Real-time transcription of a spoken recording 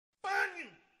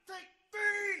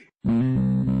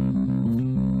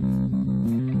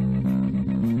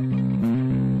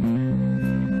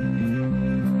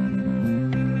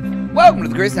Welcome to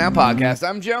the Chris Now Podcast.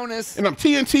 I'm Jonas. And I'm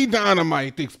TNT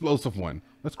Dynamite, the explosive one.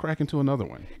 Let's crack into another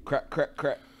one. Crack.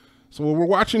 So what we're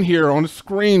watching here on the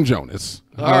screen, Jonas.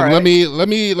 All right. Let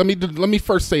me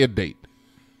first say a date.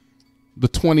 The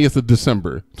 20th of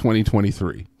December,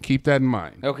 2023. Keep that in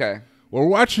mind. Okay. What we're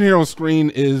watching here on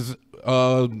screen is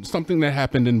something that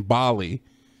happened in Bali,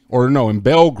 in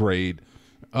Belgrade,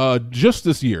 just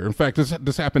this year. In fact,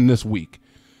 this happened this week.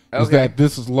 Is Okay. that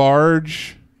this is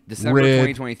large December red,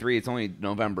 2023. It's only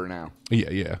November now.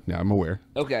 Yeah, I'm aware.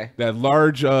 Okay. That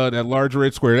large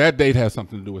red square. That date has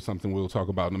something to do with something we'll talk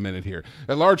about in a minute here.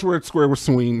 That large red square was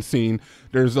seen.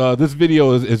 There's this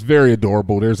video is very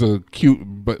adorable. There's a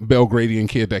cute Belgradian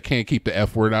kid that can't keep the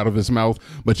F word out of his mouth,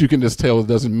 but you can just tell it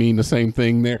doesn't mean the same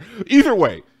thing there. Either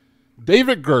way,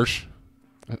 David Gersh,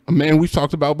 a man we've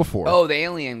talked about before. Oh, the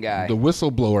alien guy. The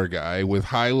whistleblower guy with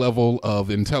high level of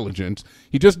intelligence.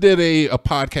 He just did a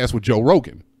podcast with Joe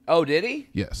Rogan. Oh, did he?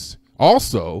 Yes.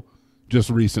 Also, just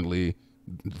recently,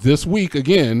 this week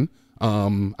again,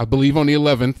 I believe on the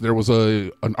 11th, there was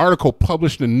an article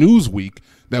published in Newsweek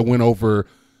that went over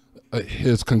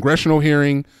his congressional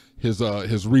hearing, his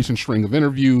recent string of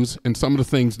interviews, and some of the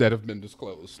things that have been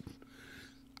disclosed.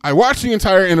 I watched the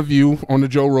entire interview on the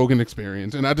Joe Rogan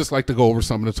Experience, and I just like to go over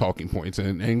some of the talking points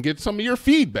and get some of your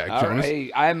feedback, All Jonas.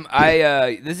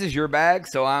 right. This is your bag,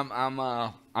 so I'm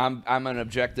an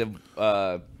objective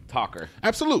talker.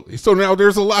 Absolutely. So now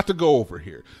there's a lot to go over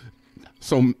here.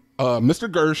 So Mr.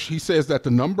 Gersh, he says that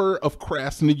the number of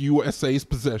crafts in the USA's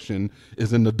possession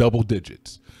is in the double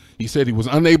digits. He said he was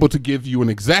unable to give you an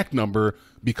exact number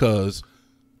because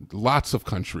lots of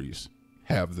countries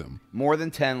have them. More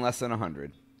than 10, less than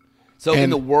 100. So in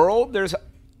the world, there's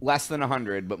less than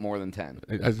 100, but more than 10.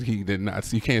 He did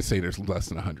not. You can't say there's less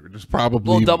than 100. There's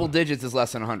probably... Well, double digits is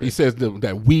less than 100. He says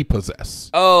that we possess.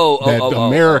 That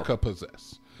America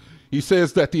possess. He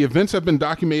says that the events have been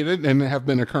documented and have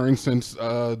been occurring since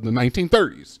the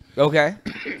 1930s. Okay.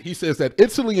 He says that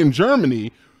Italy and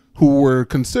Germany, who were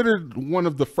considered one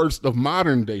of the first of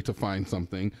modern day to find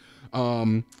something,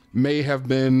 may have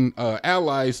been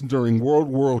allies during World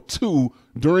War II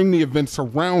during the events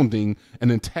surrounding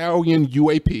an Italian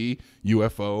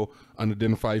UFO,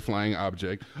 unidentified flying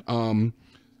object,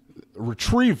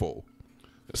 retrieval.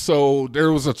 So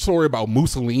there was a story about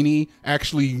Mussolini.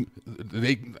 Actually,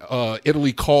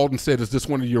 Italy called and said, "Is this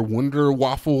one of your Wonder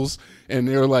Waffles?" And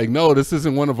they were like, "No, this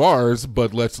isn't one of ours,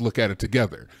 but let's look at it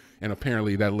together." And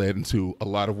apparently that led into a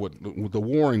lot of the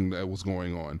warring that was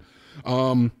going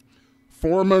on.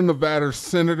 Former Nevada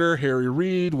Senator Harry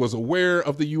Reid was aware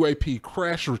of the UAP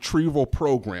crash retrieval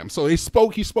program. So he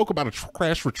spoke about a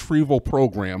crash retrieval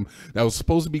program that was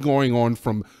supposed to be going on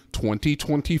from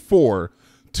 2024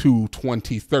 to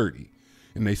 2030.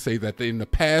 And they say that in the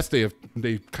past they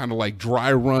kind of like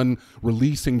dry run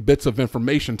releasing bits of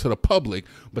information to the public,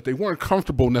 but they weren't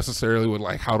comfortable necessarily with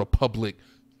like how the public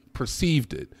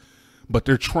perceived it. But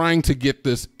they're trying to get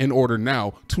this in order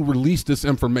now to release this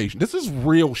information. This is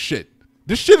real shit.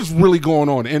 This shit is really going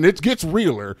on, and it gets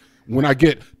realer when I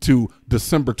get to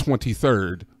December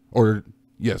 23rd, or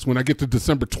yes, when I get to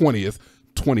December 20th,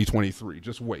 2023.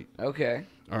 Just wait. Okay.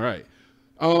 All right.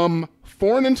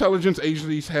 Foreign intelligence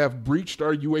agencies have breached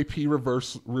our UAP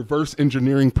reverse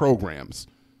engineering programs.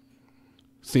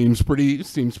 Seems pretty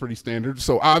standard.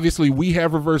 So obviously we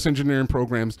have reverse engineering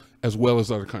programs as well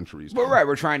as other countries. Well, right,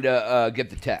 we're trying to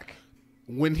get the tech.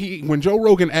 When Joe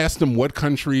Rogan asked him what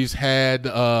countries had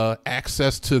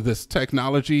access to this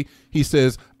technology, he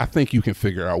says, "I think you can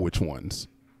figure out which ones."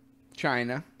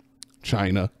 China,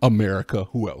 America,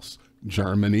 who else?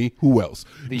 Germany, who else?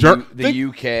 The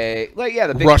UK,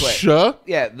 the big Russia,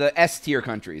 the S tier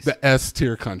countries. The S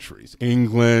tier countries,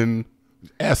 England,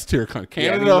 S tier country,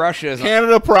 Canada, Yeah, Russia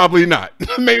Canada probably not.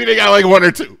 Maybe they got like one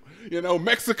or two.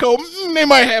 Mexico, they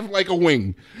might have like a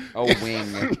wing. A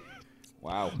wing.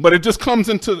 Wow. But it just comes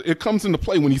into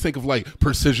play when you think of like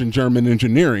precision German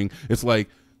engineering. It's like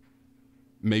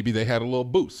maybe they had a little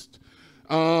boost.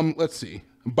 Let's see.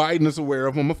 Biden is aware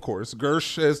of them, of course.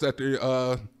 Gersh says that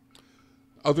the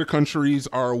other countries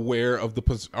are aware of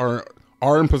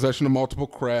are in possession of multiple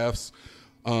crafts.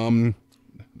 I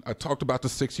talked about the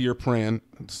 6-year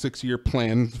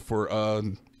plan for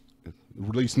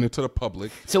releasing it to the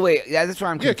public. So wait, that's why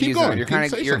I'm confused. Keep going. You're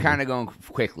kind of going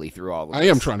quickly through all of this. I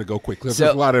am trying to go quickly. There's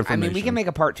a lot of information. I mean, we can make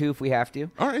a part 2 if we have to.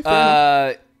 All right. Fair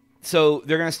enough. So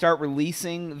they're going to start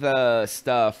releasing the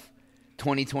stuff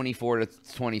 2024 to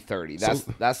 2030. That's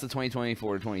the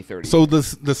 2024 to 2030. So the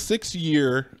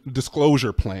 6-year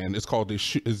disclosure plan is called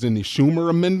is in the Schumer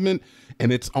amendment,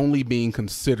 and it's only being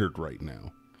considered right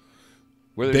now.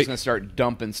 Where they're just going to start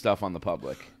dumping stuff on the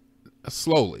public.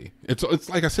 Slowly. It's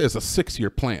like I said, it's a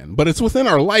 6-year plan, but it's within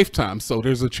our lifetime, so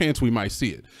there's a chance we might see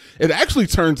it. It actually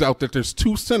turns out that there's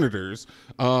 2 senators,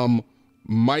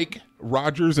 Mike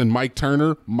Rogers and Mike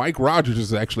Turner. Mike Rogers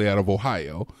is actually out of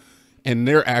Ohio, and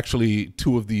they're actually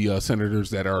 2 of the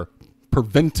senators that are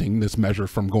preventing this measure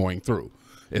from going through.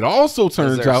 It also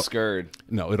turns out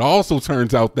it also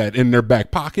turns out that in their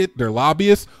back pocket, their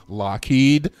lobbyists,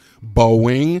 Lockheed,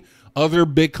 Boeing, other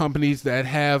big companies that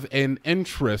have an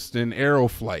interest in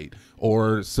Aeroflight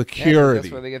or security.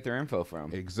 That's where they get their info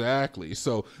from. Exactly.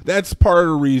 So that's part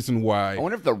of the reason why. I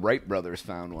wonder if the Wright brothers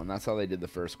found one. That's how they did the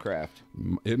first craft.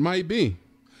 It might be.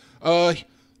 So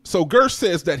Gersh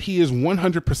says that he is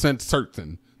 100%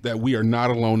 certain that we are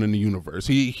not alone in the universe.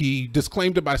 He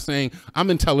disclaimed it by saying, I'm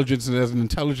intelligence, and as an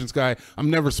intelligence guy, I'm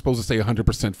never supposed to say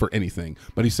 100% for anything.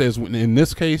 But he says, in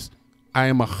this case, I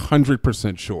am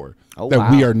 100% sure that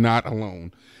we are not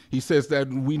alone. He says that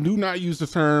we do not use the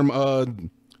term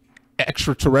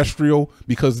extraterrestrial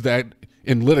because that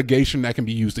in litigation that can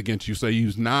be used against you. So they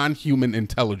use non-human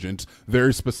intelligence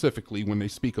very specifically when they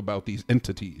speak about these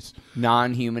entities.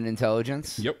 Non-human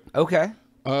intelligence? Yep. Okay.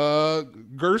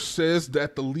 Gersh says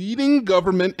that the leading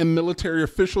government and military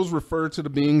officials refer to the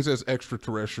beings as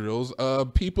extraterrestrials.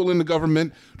 People in the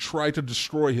government try to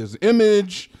destroy his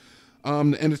image.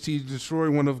 The entity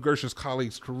destroyed one of Gersh's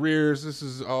colleagues' careers. This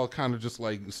is all kind of just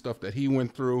like stuff that he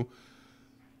went through.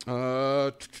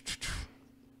 My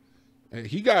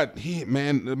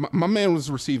man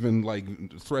was receiving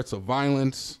like threats of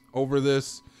violence over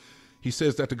this. He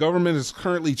says that the government is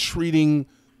currently treating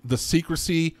the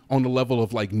secrecy on the level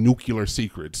of like nuclear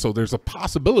secrets. So there's a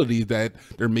possibility that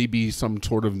there may be some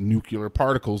sort of nuclear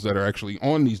particles that are actually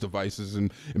on these devices,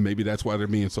 and maybe that's why they're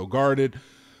being so guarded.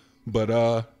 But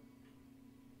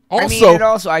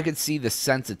also, I could see the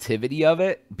sensitivity of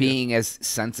it being as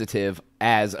sensitive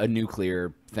as a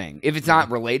nuclear thing. If it's not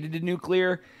related to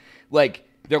nuclear, like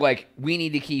they're like, we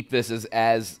need to keep this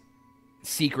as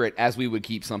secret as we would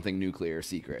keep something nuclear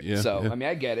secret. I mean,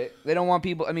 I get it. They don't want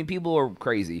people. I mean, people are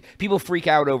crazy. People freak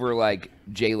out over like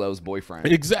J-Lo's boyfriend.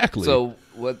 Exactly. So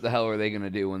what the hell are they gonna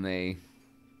do when they?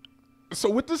 So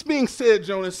with this being said,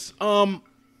 Jonas,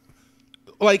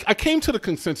 like I came to the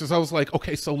consensus. I was like,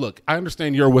 okay, so look, I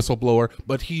understand you're a whistleblower,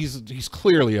 but he's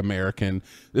clearly American.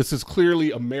 This is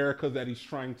clearly America that he's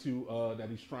trying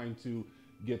to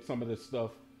get some of this stuff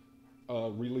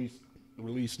released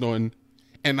on.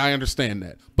 And I understand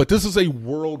that. But this is a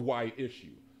worldwide issue.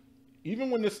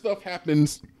 Even when this stuff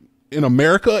happens in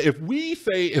America, if we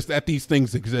say is that these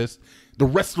things exist, the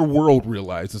rest of the world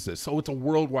realizes this. So it's a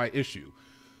worldwide issue.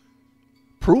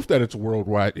 Proof that it's a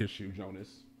worldwide issue, Jonas.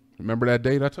 Remember that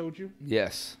date I told you?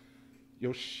 Yes.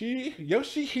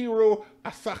 Yoshihiro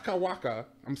Asakawa.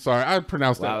 I'm sorry, I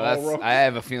pronounced that all wrong. I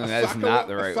have a feeling that is not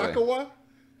the right way.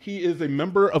 He is a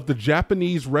member of the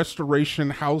Japanese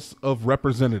Restoration House of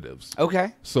Representatives.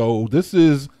 Okay. So this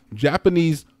is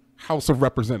Japanese House of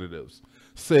Representatives.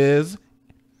 Says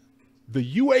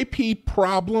the UAP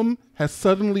problem has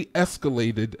suddenly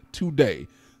escalated today.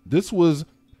 This was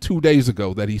 2 days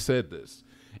ago that he said this.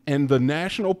 And the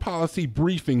national policy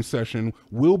briefing session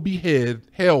will be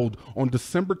held on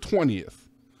December 20th.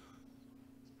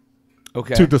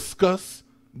 Okay. To discuss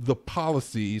the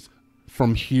policies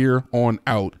from here on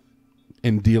out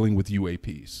in dealing with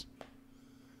UAPs.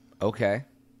 Okay.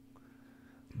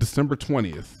 December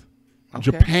 20th. Okay.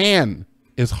 Japan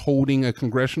is holding a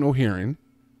congressional hearing,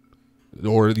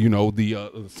 or,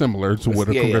 the similar to what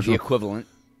a congressional... the equivalent.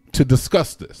 To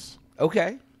discuss this.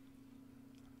 Okay.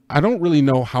 I don't really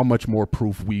know how much more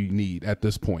proof we need at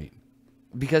this point.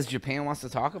 Because Japan wants to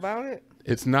talk about it?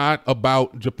 It's not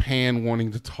about Japan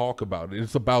wanting to talk about it.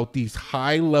 It's about these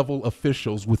high-level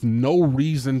officials with no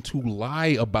reason to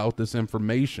lie about this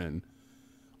information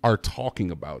are talking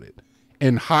about it.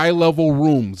 In high-level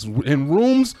rooms, in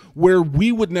rooms where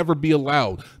we would never be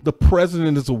allowed. The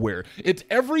president is aware. It's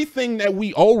everything that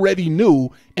we already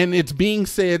knew, and it's being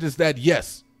said is that,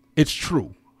 yes, it's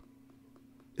true.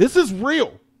 This is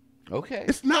real. Okay.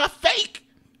 It's not fake.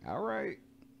 All right.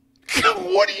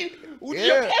 What do you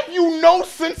have you no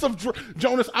sense of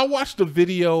Jonas? I watched a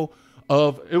video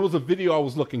it was a video I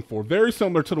was looking for, very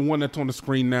similar to the one that's on the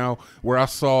screen now, where I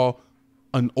saw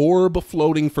an orb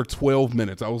floating for 12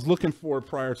 minutes. I was looking for it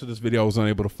prior to this video. I was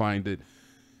unable to find it.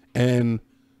 And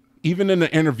even in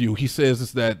the interview, he says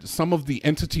is that some of the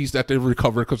entities that they've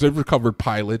recovered, because they've recovered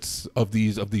pilots of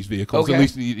these vehicles. Okay. At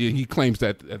least he claims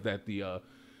that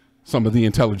some of the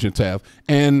intelligence have.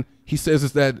 And he says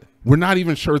is that we're not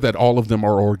even sure that all of them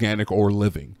are organic or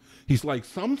living. He's like,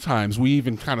 sometimes we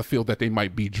even kind of feel that they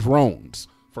might be drones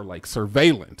for like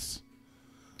surveillance.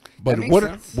 But makes what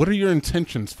sense. what are your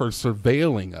intentions for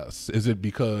surveilling us? Is it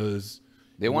because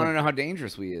They want to know how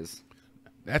dangerous we is.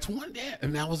 that's one? Yeah,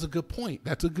 and that was a good point.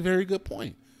 That's a very good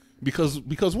point. Because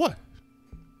what?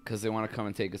 Because they want to come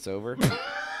and take us over.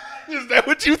 Is that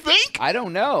what you think? I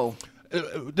don't know.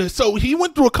 So he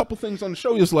went through a couple things on the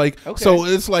show. He was like, Okay. so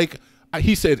it's like,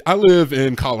 he said, I live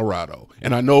in Colorado,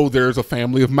 and I know there's a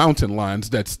family of mountain lions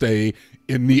that stay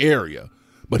in the area.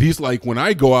 But he's like, when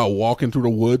I go out walking through the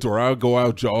woods or I go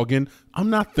out jogging, I'm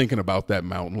not thinking about that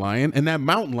mountain lion, and that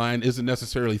mountain lion isn't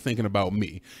necessarily thinking about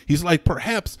me. He's like,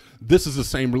 perhaps this is the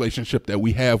same relationship that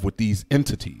we have with these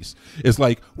entities. It's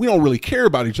like, we don't really care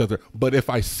about each other, but if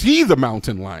I see the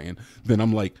mountain lion, then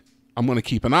I'm like, I'm going to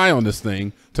keep an eye on this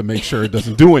thing to make sure it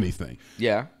doesn't do anything.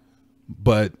 Yeah.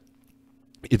 But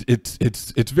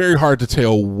it's very hard to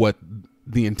tell what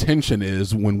the intention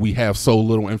is when we have so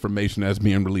little information that's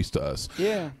being released to us.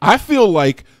 Yeah. I feel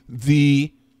like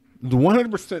the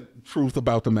 100% truth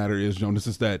about the matter is, Jonas,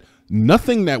 is that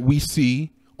nothing that we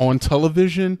see on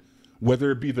television,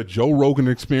 whether it be the Joe Rogan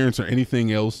Experience or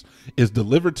anything else, is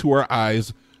delivered to our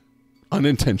eyes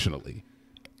unintentionally.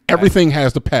 Everything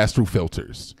has to pass through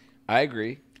filters. I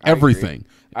agree. Everything.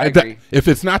 I agree. If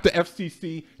it's not the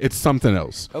FCC, it's something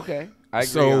else. Okay. I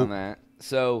agree on that.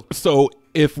 So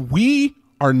if we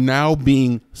are now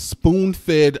being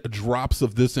spoon-fed drops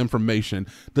of this information,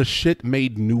 the shit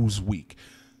made Newsweek,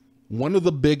 one of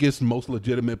the biggest, most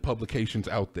legitimate publications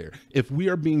out there. If we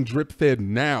are being drip-fed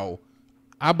now,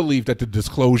 I believe that the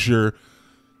disclosure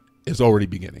is already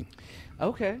beginning.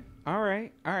 okay. All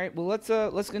right. Well,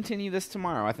 let's continue this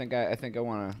tomorrow. I think I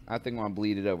want to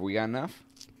bleed it over. We got enough?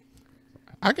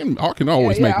 I can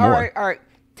always make more. All right.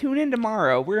 Tune in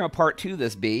tomorrow. We're going to part 2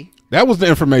 this, B. That was the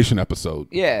information episode.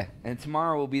 Yeah, and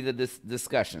tomorrow will be the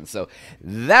discussion. So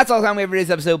that's all the time we have for today's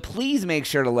episode. Please make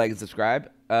sure to like and subscribe.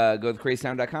 Go to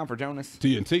crazytown.com for Jonas.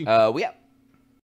 TNT. We out.